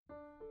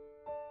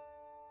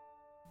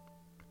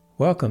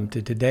Welcome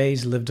to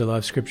today's Live to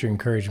Love Scripture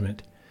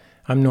Encouragement.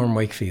 I'm Norm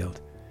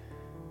Wakefield.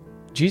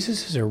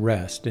 Jesus'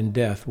 arrest and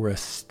death were a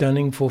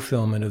stunning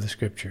fulfillment of the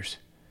Scriptures.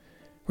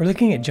 We're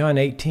looking at John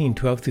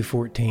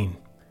 18:12-14.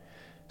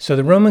 So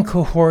the Roman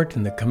cohort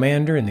and the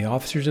commander and the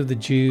officers of the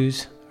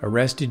Jews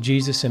arrested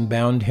Jesus and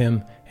bound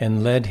him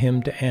and led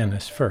him to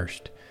Annas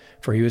first,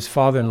 for he was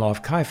father-in-law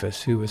of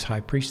Caiaphas, who was high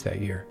priest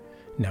that year.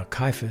 Now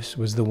Caiaphas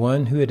was the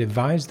one who had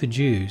advised the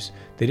Jews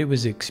that it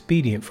was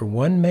expedient for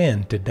one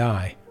man to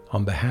die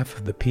on behalf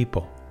of the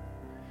people.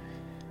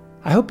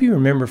 I hope you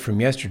remember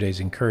from yesterday's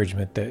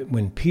encouragement that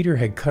when Peter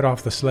had cut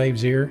off the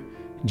slave's ear,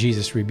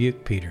 Jesus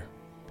rebuked Peter.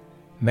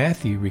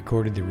 Matthew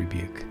recorded the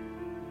rebuke.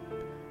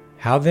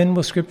 How then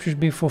will Scriptures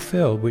be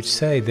fulfilled which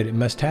say that it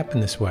must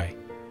happen this way?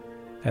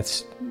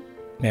 That's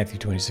Matthew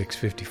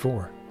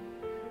 26:54.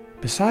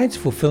 Besides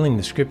fulfilling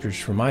the Scriptures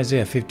from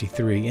Isaiah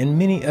 53 and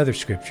many other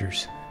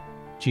Scriptures,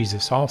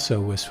 Jesus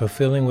also was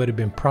fulfilling what had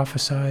been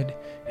prophesied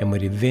and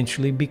would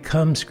eventually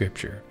become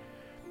Scripture.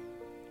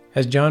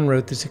 As John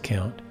wrote this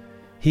account,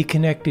 he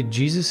connected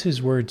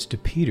Jesus' words to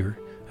Peter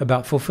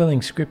about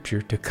fulfilling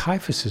Scripture to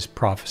Caiaphas'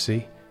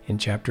 prophecy in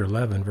chapter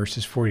 11,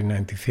 verses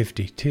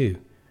 49-52.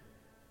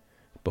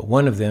 But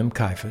one of them,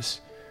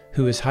 Caiaphas,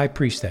 who was high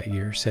priest that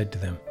year, said to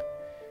them,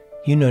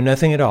 "You know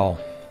nothing at all,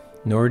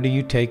 nor do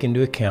you take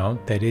into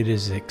account that it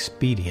is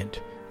expedient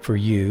for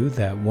you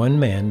that one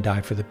man die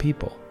for the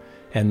people,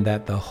 and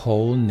that the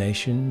whole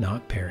nation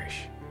not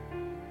perish."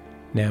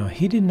 Now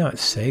he did not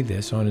say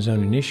this on his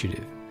own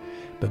initiative,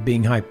 but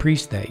being high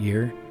priest that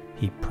year,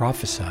 he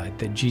prophesied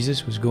that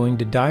Jesus was going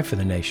to die for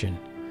the nation,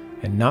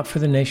 and not for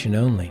the nation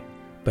only,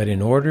 but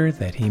in order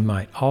that he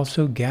might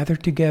also gather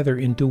together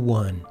into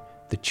one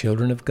the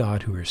children of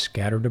God who are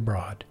scattered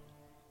abroad.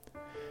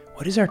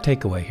 What is our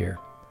takeaway here?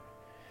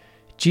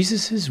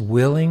 Jesus'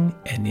 willing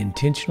and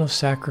intentional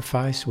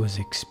sacrifice was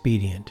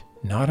expedient,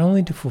 not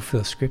only to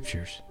fulfill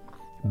Scriptures,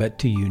 but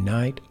to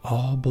unite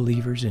all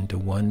believers into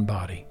one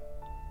body.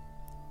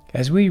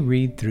 As we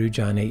read through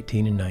John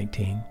 18 and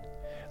 19,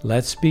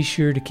 let's be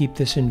sure to keep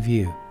this in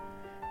view.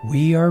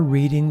 We are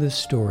reading the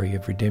story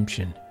of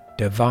redemption,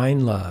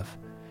 divine love,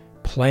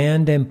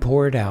 planned and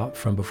poured out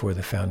from before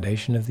the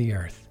foundation of the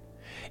earth.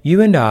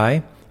 You and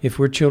I, if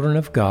we're children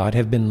of God,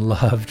 have been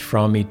loved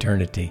from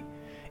eternity.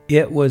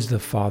 It was the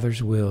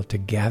Father's will to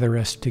gather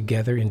us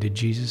together into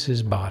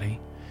Jesus' body,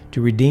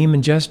 to redeem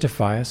and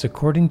justify us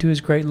according to His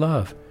great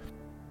love.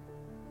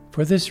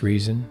 For this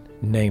reason,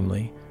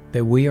 namely,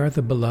 that we are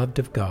the beloved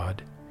of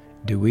God,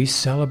 do we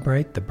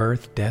celebrate the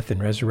birth, death,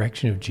 and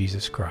resurrection of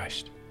Jesus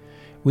Christ.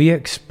 We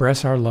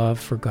express our love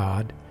for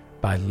God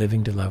by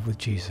living to love with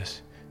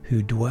Jesus,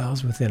 who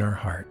dwells within our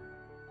heart.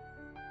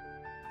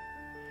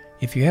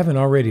 If you haven't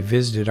already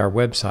visited our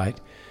website,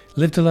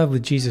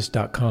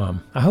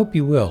 livetolovewithjesus.com, I hope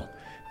you will.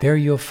 There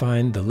you'll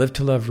find the Live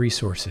to Love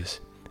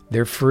resources.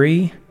 They're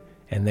free,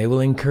 and they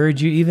will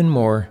encourage you even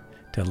more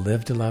to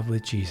live to love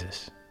with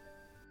Jesus.